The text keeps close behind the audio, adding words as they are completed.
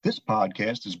This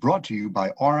podcast is brought to you by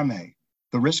RMA,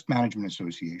 the Risk Management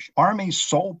Association. RMA's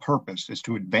sole purpose is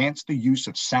to advance the use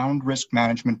of sound risk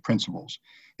management principles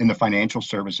in the financial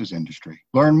services industry.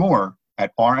 Learn more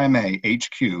at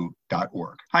rmahq.org.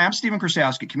 Hi, I'm Stephen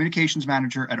Krasowski, Communications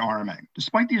Manager at RMA.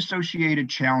 Despite the associated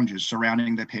challenges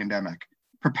surrounding the pandemic,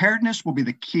 preparedness will be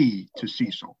the key to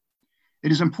CECL.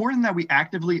 It is important that we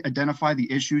actively identify the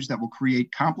issues that will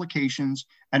create complications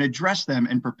and address them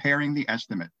in preparing the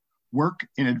estimate. Work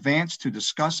in advance to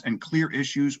discuss and clear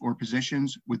issues or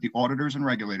positions with the auditors and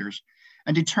regulators,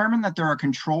 and determine that there are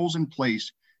controls in place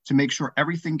to make sure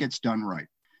everything gets done right.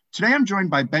 Today, I'm joined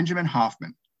by Benjamin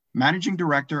Hoffman, Managing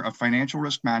Director of Financial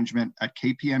Risk Management at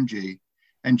KPMG,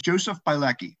 and Joseph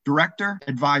Bielecki, Director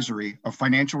Advisory of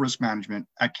Financial Risk Management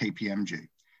at KPMG.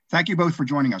 Thank you both for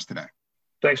joining us today.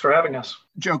 Thanks for having us.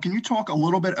 Joe, can you talk a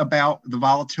little bit about the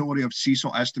volatility of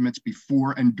CECL estimates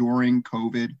before and during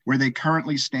COVID, where they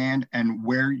currently stand and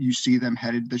where you see them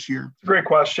headed this year? Great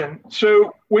question.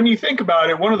 So when you think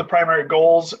about it, one of the primary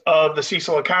goals of the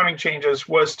CECL accounting changes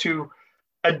was to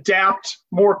adapt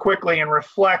more quickly and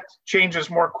reflect changes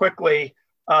more quickly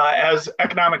as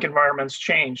economic environments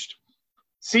changed.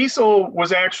 CECL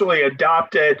was actually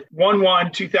adopted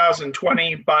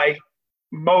 1/1/2020 by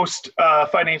most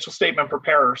financial statement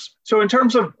preparers. So in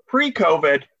terms of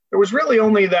pre-COVID, there was really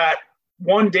only that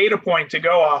one data point to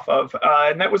go off of,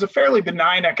 and that was a fairly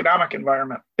benign economic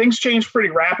environment. Things changed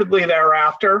pretty rapidly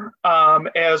thereafter,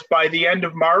 as by the end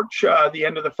of March, the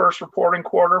end of the first reporting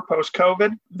quarter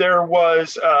post-COVID, there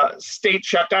was state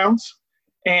shutdowns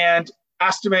and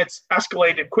estimates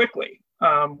escalated quickly,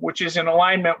 which is in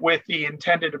alignment with the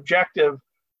intended objective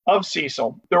of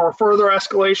CECL. There were further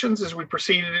escalations as we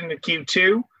proceeded into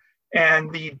Q2,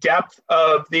 and the depth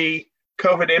of the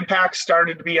COVID impact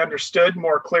started to be understood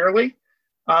more clearly.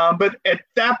 But at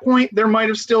that point, there might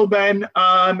have still been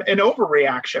an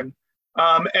overreaction,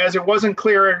 as it wasn't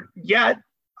clear yet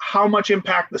how much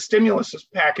impact the stimulus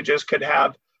packages could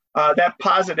have, that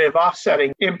positive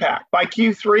offsetting impact. By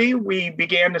Q3, we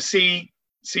began to see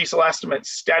CECL estimates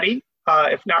steady,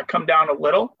 if not come down a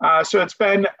little. So it's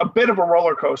been a bit of a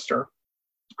roller coaster.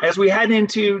 As we head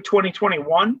into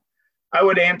 2021, I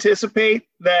would anticipate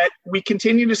that we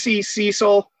continue to see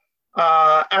CECL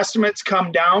estimates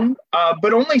come down,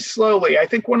 but only slowly. I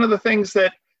think one of the things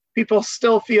that people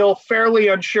still feel fairly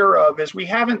unsure of is we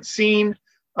haven't seen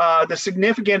the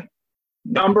significant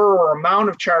number or amount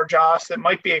of charge-offs that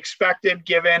might be expected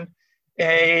given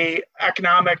an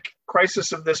economic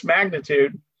crisis of this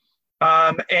magnitude.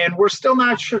 And we're still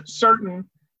not certain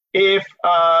if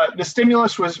the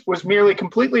stimulus was merely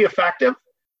completely effective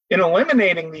in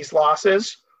eliminating these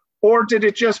losses, or did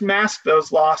it just mask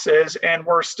those losses and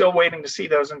we're still waiting to see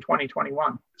those in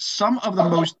 2021? Some of the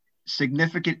most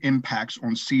significant impacts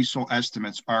on CECL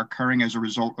estimates are occurring as a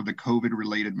result of the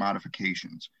COVID-related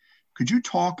modifications. Could you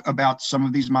talk about some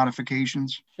of these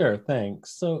modifications? Sure,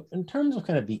 thanks. So in terms of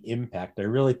kind of the impact, I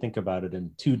really think about it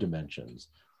in two dimensions.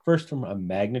 First, from a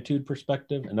magnitude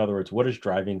perspective, in other words, what is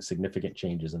driving significant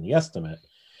changes in the estimate?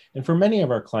 And for many of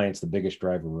our clients, the biggest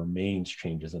driver remains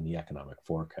changes in the economic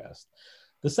forecast.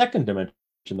 The second dimension,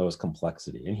 though, is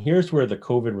complexity. And here's where the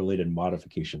COVID-related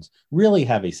modifications really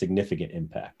have a significant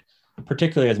impact,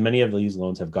 particularly as many of these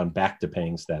loans have gone back to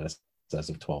paying status as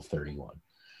of 12/31.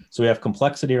 So we have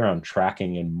complexity around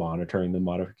tracking and monitoring the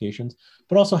modifications,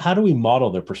 but also how do we model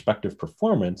their prospective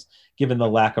performance given the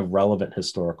lack of relevant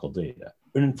historical data?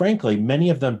 And frankly, many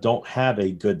of them don't have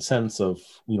a good sense of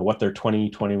what their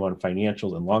 2021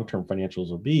 financials and long-term financials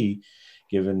will be,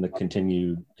 given the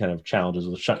continued kind of challenges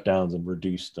with shutdowns and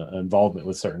reduced involvement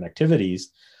with certain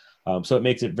activities. So it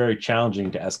makes it very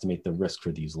challenging to estimate the risk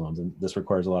for these loans. And this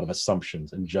requires a lot of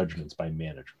assumptions and judgments by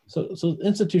management. So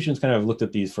institutions kind of looked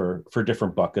at these for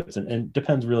different buckets, and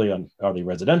depends really on, are they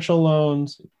residential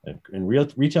loans and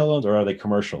retail loans, or are they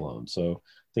commercial loans? So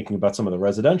thinking about some of the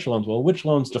residential loans, well, which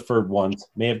loans deferred once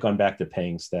may have gone back to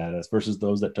paying status versus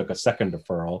those that took a second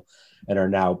deferral and are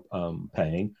now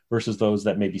paying versus those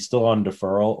that may be still on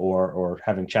deferral or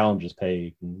having challenges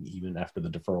pay even after the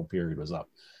deferral period was up.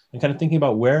 And kind of thinking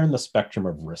about where in the spectrum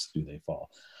of risk do they fall?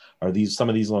 Are some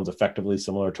of these loans effectively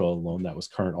similar to a loan that was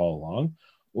current all along?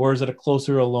 Or is it a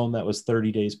closer to a loan that was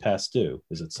 30 days past due?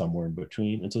 Is it somewhere in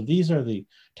between? And so these are the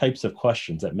types of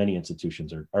questions that many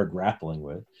institutions are grappling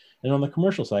with. And on the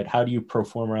commercial side, how do you pro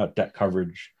forma out debt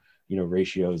coverage,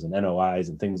 ratios and NOIs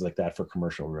and things like that for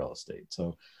commercial real estate?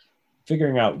 So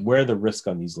figuring out where the risk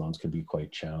on these loans could be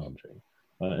quite challenging.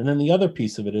 And then the other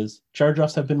piece of it is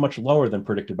charge-offs have been much lower than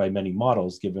predicted by many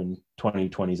models given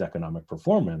 2020's economic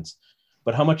performance.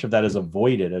 but how much of that is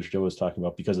avoided, as Joe was talking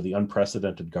about, because of the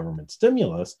unprecedented government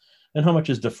stimulus, and how much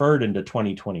is deferred into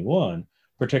 2021,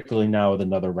 particularly now with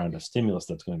another round of stimulus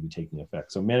that's going to be taking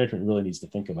effect. So management really needs to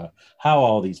think about how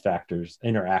all these factors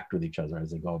interact with each other as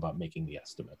they go about making the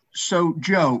estimate. So,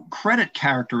 Joe, credit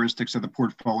characteristics of the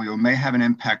portfolio may have an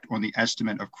impact on the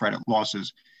estimate of credit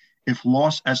losses if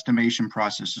loss estimation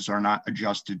processes are not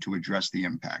adjusted to address the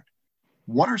impact.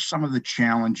 What are some of the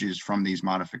challenges from these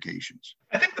modifications?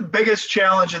 I think the biggest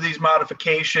challenge of these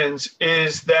modifications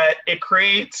is that it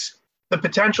creates the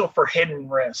potential for hidden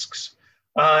risks.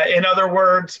 In other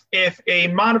words, if a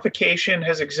modification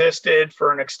has existed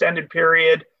for an extended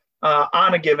period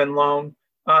on a given loan,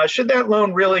 should that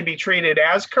loan really be treated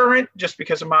as current just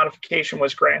because a modification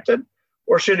was granted?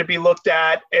 Or should it be looked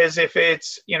at as if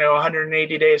it's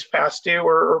 180 days past due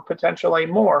or potentially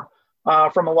more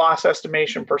from a loss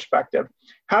estimation perspective?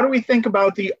 How do we think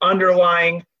about the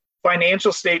underlying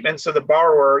financial statements of the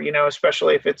borrower,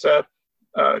 especially if it's a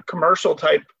commercial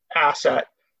type asset?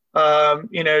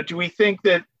 Do we think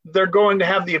that they're going to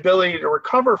have the ability to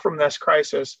recover from this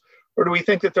crisis, or do we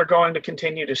think that they're going to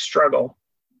continue to struggle?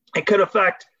 It could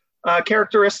affect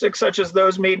characteristics such as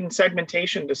those made in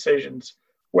segmentation decisions,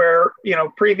 where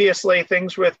previously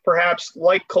things with perhaps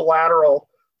like collateral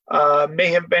may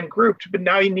have been grouped, but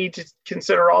now you need to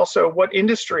consider also what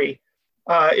industry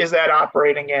is that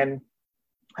operating in.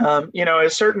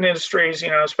 As certain industries,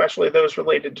 especially those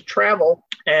related to travel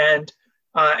and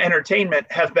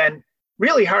entertainment, have been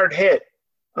really hard hit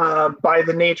by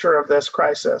the nature of this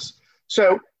crisis.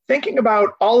 So thinking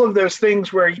about all of those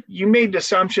things where you made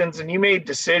assumptions and you made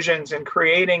decisions in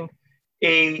creating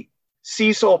a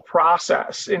CECL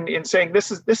process in saying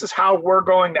this is how we're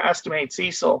going to estimate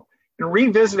CECL, and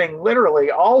revisiting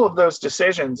literally all of those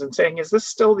decisions and saying, is this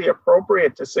still the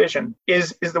appropriate decision?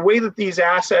 Is the way that these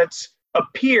assets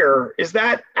appear, is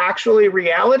that actually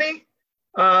reality?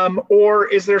 Or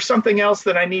is there something else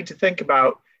that I need to think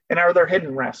about? And are there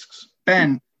hidden risks?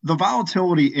 Ben, the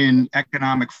volatility in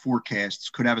economic forecasts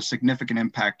could have a significant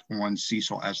impact on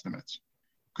CECL estimates.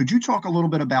 Could you talk a little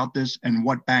bit about this and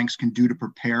what banks can do to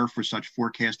prepare for such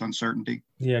forecast uncertainty?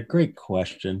 Yeah, great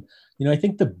question. I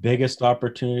think the biggest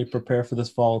opportunity to prepare for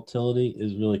this volatility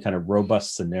is really kind of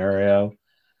robust scenario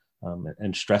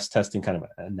and stress testing kind of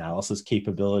analysis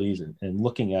capabilities and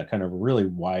looking at kind of a really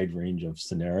wide range of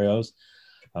scenarios.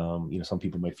 Some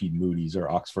people might feed Moody's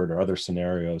or Oxford or other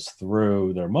scenarios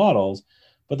through their models,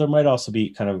 but there might also be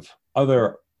kind of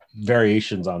other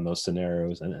variations on those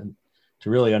scenarios and to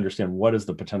really understand what is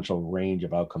the potential range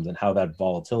of outcomes and how that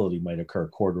volatility might occur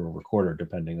quarter over quarter,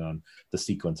 depending on the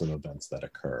sequence of events that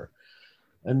occur.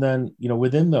 And then,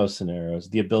 within those scenarios,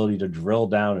 the ability to drill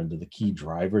down into the key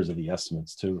drivers of the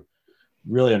estimates to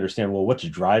really understand, well, what's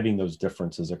driving those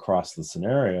differences across the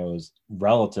scenarios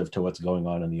relative to what's going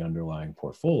on in the underlying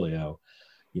portfolio.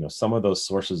 Some of those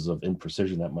sources of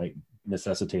imprecision that might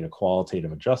necessitate a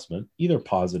qualitative adjustment, either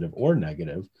positive or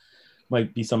negative,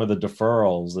 might be some of the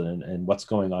deferrals and what's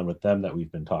going on with them that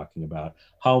we've been talking about.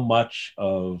 How much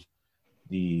of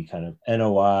the kind of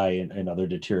NOI and other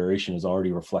deterioration is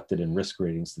already reflected in risk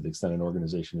ratings to the extent an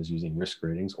organization is using risk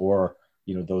ratings, or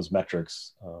those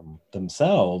metrics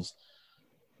themselves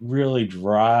really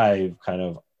drive kind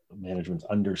of management's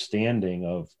understanding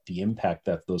of the impact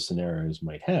that those scenarios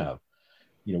might have.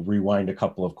 Rewind a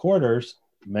couple of quarters,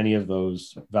 many of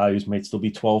those values might still be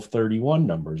 1231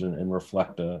 numbers and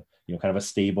reflect a kind of a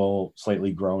stable,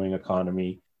 slightly growing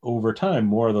economy. Over time,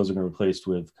 more of those are going to be replaced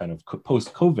with kind of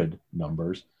post-COVID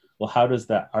numbers. Well, how does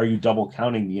that, are you double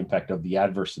counting the impact of the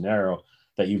adverse scenario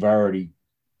that you've already,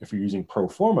 if you're using pro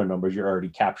forma numbers, you're already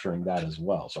capturing that as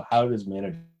well. So how does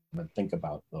management think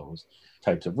about those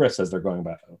types of risks as they're going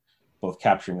about both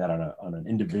capturing that on an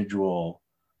individual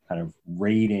kind of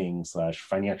rating /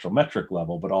 financial metric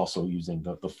level, but also using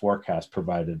the forecast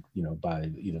provided, by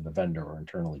either the vendor or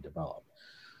internally developed.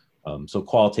 So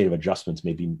qualitative adjustments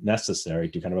may be necessary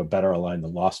to kind of better align the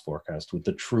loss forecast with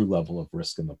the true level of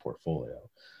risk in the portfolio.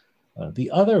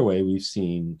 The other way we've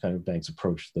seen kind of banks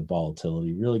approach the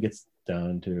volatility really gets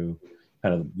down to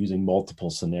kind of using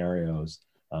multiple scenarios.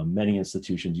 Many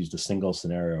institutions used a single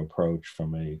scenario approach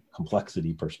from a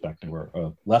complexity perspective or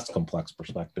a less complex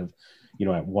perspective,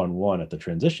 at 1/1 at the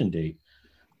transition date.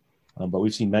 But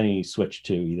we've seen many switch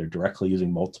to either directly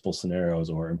using multiple scenarios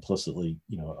or implicitly,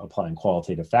 applying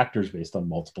qualitative factors based on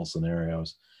multiple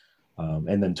scenarios,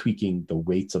 and then tweaking the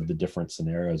weights of the different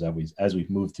scenarios as we've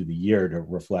moved through the year to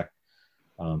reflect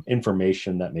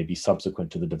information that may be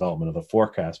subsequent to the development of the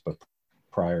forecast, but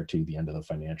prior to the end of the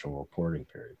financial reporting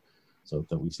period. So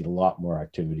that we've seen a lot more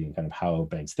activity in kind of how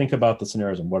banks think about the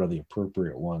scenarios and what are the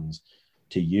appropriate ones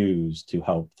to use to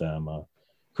help them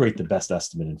create the best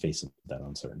estimate in face of that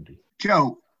uncertainty.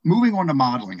 Joe, moving on to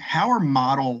modeling, how are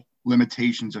model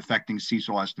limitations affecting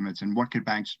CECL estimates, and what could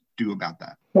banks do about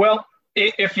that? Well,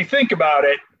 if you think about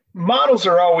it, models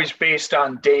are always based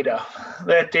on data.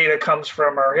 That data comes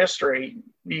from our history.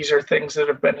 These are things that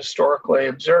have been historically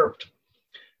observed.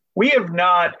 We have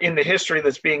not, in the history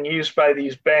that's being used by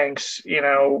these banks,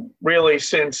 really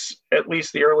since at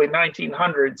least the early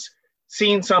 1900s,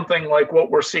 seen something like what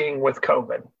we're seeing with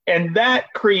COVID. And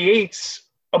that creates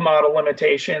a model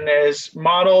limitation as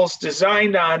models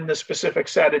designed on the specific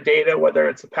set of data, whether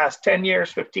it's the past 10 years,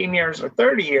 15 years, or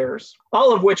 30 years,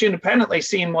 all of which independently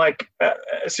seem like a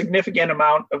significant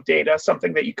amount of data,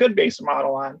 something that you could base a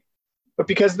model on. But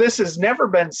because this has never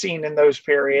been seen in those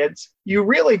periods, you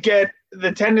really get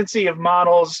the tendency of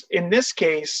models in this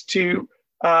case to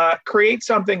create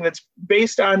something that's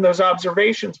based on those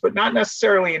observations, but not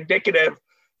necessarily indicative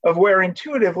of where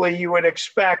intuitively you would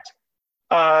expect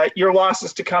your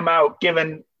losses to come out,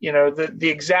 given the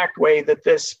exact way that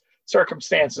this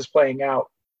circumstance is playing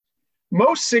out.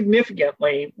 Most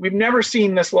significantly, we've never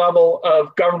seen this level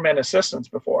of government assistance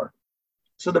before.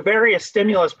 So the various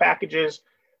stimulus packages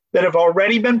that have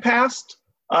already been passed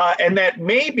and that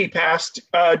may be passed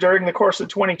during the course of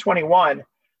 2021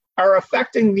 are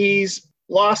affecting these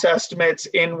loss estimates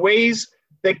in ways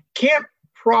that can't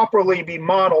properly be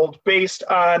modeled based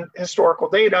on historical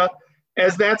data,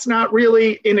 as that's not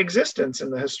really in existence in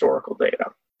the historical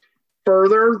data.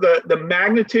 Further, the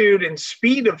magnitude and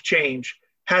speed of change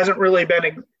hasn't really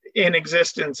been in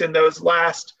existence in those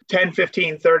last 10,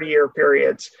 15, 30-year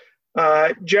periods.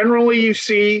 Generally, you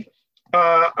see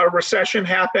a recession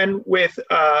happen with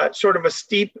sort of a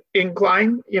steep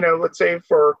incline, let's say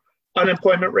for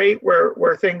unemployment rate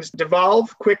where things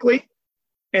devolve quickly.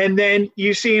 And then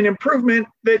you see an improvement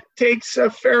that takes a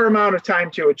fair amount of time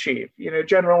to achieve,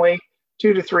 generally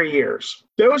 2 to 3 years.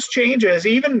 Those changes,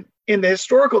 even in the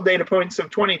historical data points of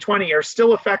 2020, are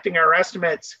still affecting our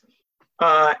estimates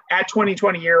at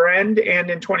 2020 year end and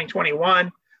in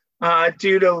 2021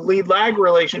 due to lead lag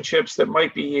relationships that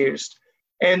might be used.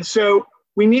 And so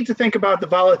we need to think about the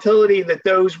volatility that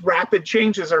those rapid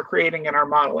changes are creating in our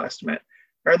model estimate.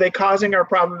 Are they causing our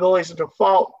probabilities of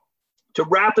default to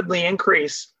rapidly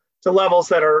increase to levels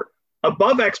that are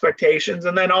above expectations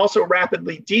and then also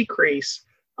rapidly decrease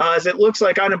as it looks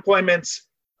like unemployment's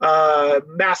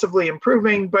massively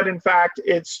improving, but in fact,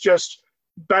 it's just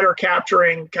better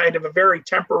capturing kind of a very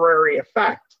temporary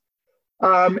effect.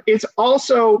 It's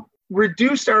also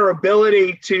reduced our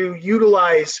ability to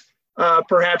utilize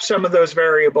perhaps some of those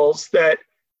variables that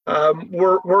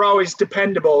were always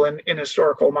dependable in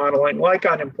historical modeling, like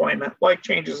unemployment, like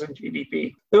changes in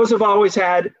GDP. Those have always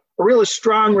had a really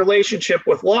strong relationship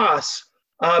with loss,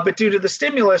 but due to the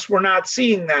stimulus, we're not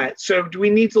seeing that. So do we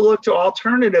need to look to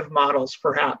alternative models,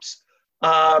 perhaps,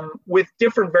 with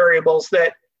different variables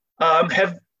that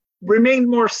have remained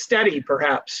more steady,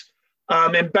 perhaps,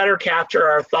 and better capture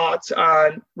our thoughts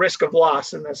on risk of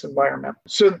loss in this environment?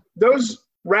 So those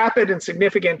rapid and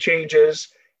significant changes,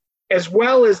 as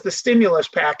well as the stimulus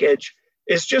package,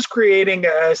 is just creating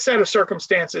a set of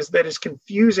circumstances that is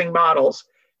confusing models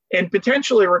and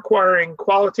potentially requiring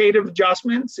qualitative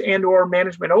adjustments and or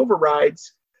management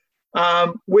overrides,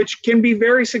 which can be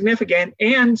very significant,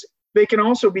 and they can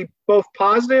also be both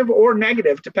positive or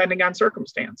negative depending on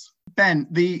circumstance. Ben,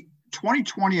 the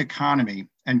 2020 economy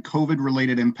and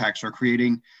COVID-related impacts are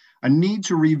creating a need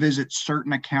to revisit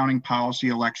certain accounting policy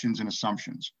elections and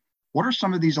assumptions. What are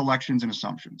some of these elections and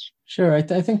assumptions? Sure. I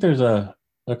think there's a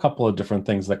couple of different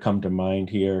things that come to mind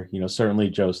here. Certainly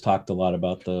Joe's talked a lot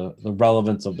about the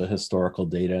relevance of the historical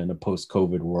data in a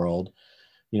post-COVID world,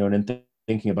 and in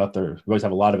thinking about we always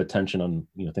have a lot of attention on,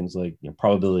 things like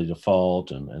probability of default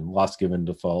and loss given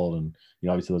default. And,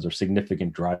 obviously those are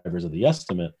significant drivers of the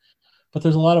estimate, but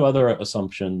there's a lot of other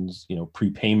assumptions,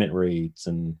 prepayment rates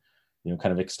and,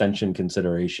 kind of extension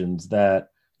considerations that,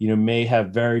 may have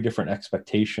very different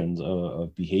expectations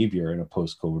of behavior in a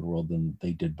post-COVID world than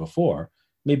they did before.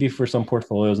 Maybe for some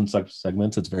portfolios and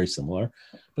segments, it's very similar,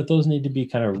 but those need to be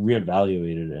kind of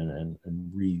reevaluated and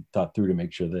rethought through to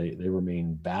make sure they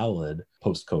remain valid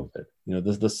post-COVID.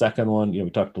 The second one, we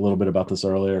talked a little bit about this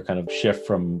earlier, kind of shift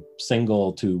from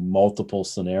single to multiple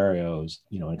scenarios,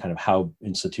 and kind of how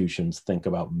institutions think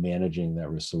about managing that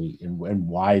risk and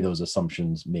why those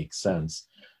assumptions make sense.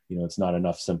 It's not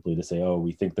enough simply to say, oh,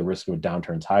 we think the risk of a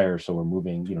downturn is higher, so we're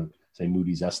moving, say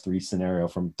Moody's S3 scenario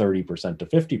from 30% to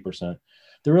 50%.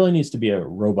 There really needs to be a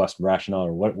robust rationale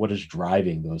or what is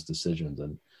driving those decisions.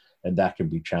 And And that can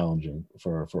be challenging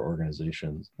for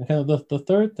organizations. And kind of the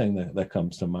third thing that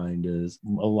comes to mind is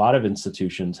a lot of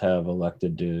institutions have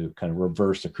elected to kind of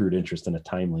reverse accrued interest in a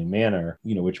timely manner,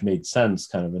 which made sense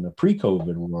kind of in a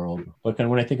pre-COVID world. But kind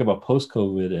of when I think about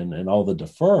post-COVID and all the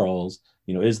deferrals,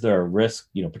 is there a risk,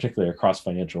 particularly across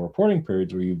financial reporting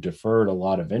periods where you've deferred a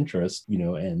lot of interest,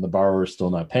 and the borrower is still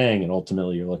not paying, and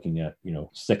ultimately you're looking at,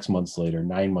 6 months later,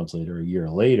 9 months later, a year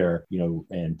later,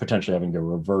 and potentially having to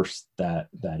reverse that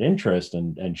interest,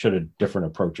 and should a different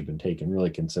approach have been taken, really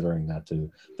considering that to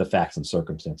the facts and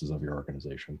circumstances of your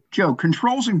organization. Joe,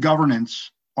 controls and governance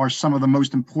are some of the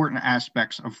most important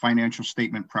aspects of financial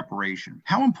statement preparation.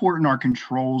 How important are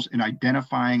controls in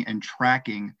identifying and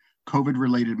tracking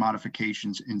COVID-related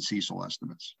modifications in CECL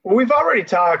estimates? Well, we've already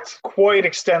talked quite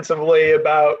extensively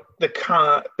about the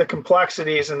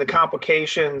complexities and the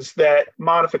complications that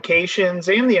modifications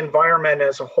and the environment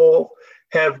as a whole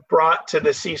have brought to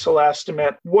the CECL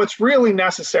estimate. What's really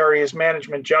necessary is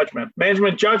management judgment.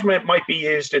 Management judgment might be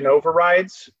used in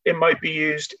overrides. It might be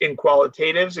used in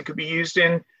qualitatives. It could be used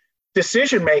in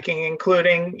decision-making,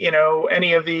 including,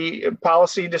 any of the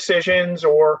policy decisions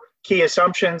or key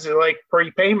assumptions like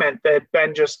prepayment that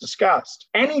Ben just discussed.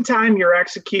 Anytime you're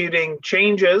executing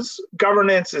changes,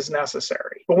 governance is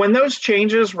necessary. But when those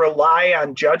changes rely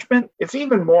on judgment, it's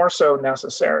even more so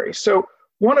necessary. So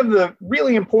one of the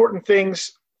really important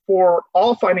things for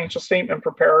all financial statement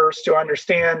preparers to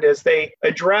understand as they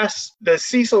address the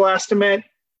CECL estimate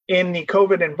in the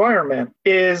COVID environment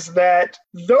is that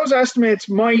those estimates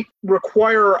might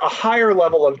require a higher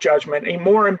level of judgment, a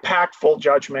more impactful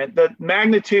judgment. The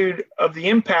magnitude of the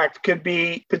impact could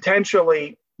be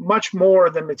potentially much more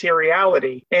than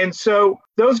materiality. And so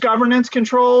those governance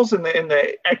controls and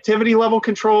the activity level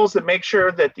controls that make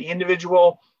sure that the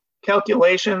individual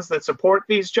calculations that support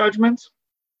these judgments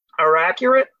are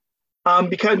accurate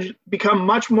become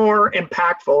much more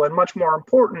impactful and much more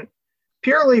important,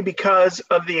 purely because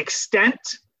of the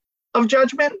extent of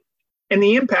judgment and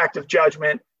the impact of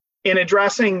judgment in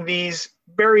addressing these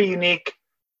very unique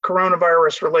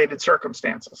coronavirus-related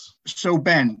circumstances. So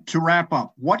Ben, to wrap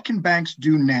up, what can banks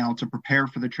do now to prepare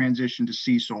for the transition to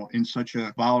CECL in such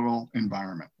a volatile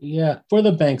environment? Yeah, for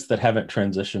the banks that haven't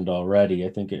transitioned already, I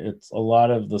think it's a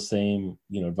lot of the same,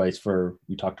 advice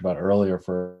we talked about earlier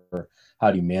for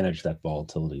how do you manage that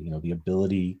volatility, the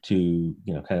ability to,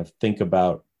 kind of think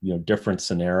about, different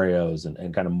scenarios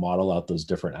and kind of model out those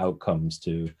different outcomes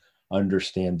to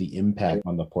understand the impact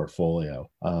on the portfolio.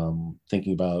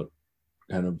 Thinking about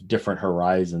kind of different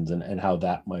horizons and how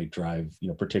that might drive,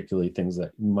 particularly things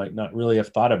that you might not really have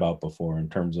thought about before in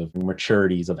terms of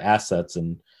maturities of assets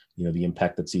and, the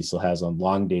impact that CECL has on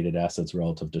long dated assets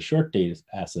relative to short dated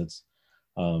assets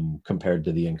compared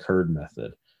to the incurred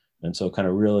method. And so kind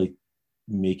of really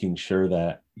making sure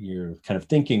that you're kind of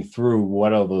thinking through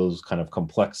what are those kind of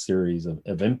complex series of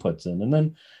inputs in, and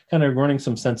then kind of running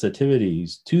some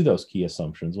sensitivities to those key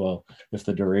assumptions. Well, if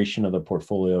the duration of the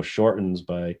portfolio shortens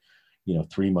by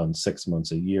 3 months, 6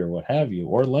 months, a year, what have you,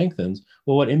 or lengthens,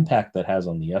 well, what impact that has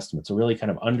on the estimate. So really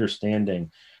kind of understanding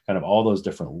kind of all those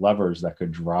different levers that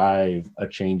could drive a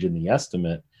change in the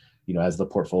estimate, as the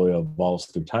portfolio evolves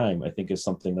through time, I think is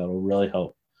something that will really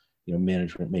help,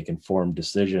 management make informed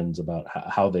decisions about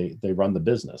how they run the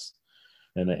business.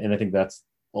 And I think that's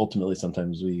ultimately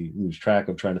sometimes we lose track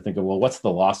of trying to think of, well, what's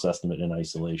the loss estimate in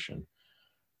isolation?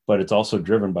 But it's also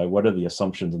driven by what are the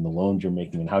assumptions and the loans you're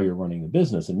making and how you're running the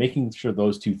business, and making sure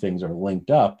those two things are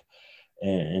linked up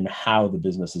and how the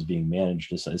business is being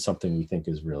managed is something we think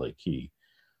is really key.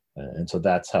 And so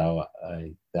that's how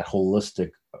that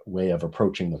holistic way of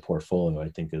approaching the portfolio, I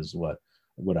think, is what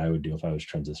I would do if I was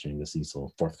transitioning to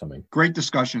CECL forthcoming. Great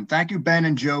discussion. Thank you, Ben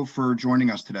and Joe, for joining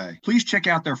us today. Please check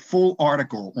out their full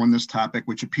article on this topic,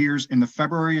 which appears in the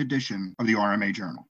February edition of the RMA Journal.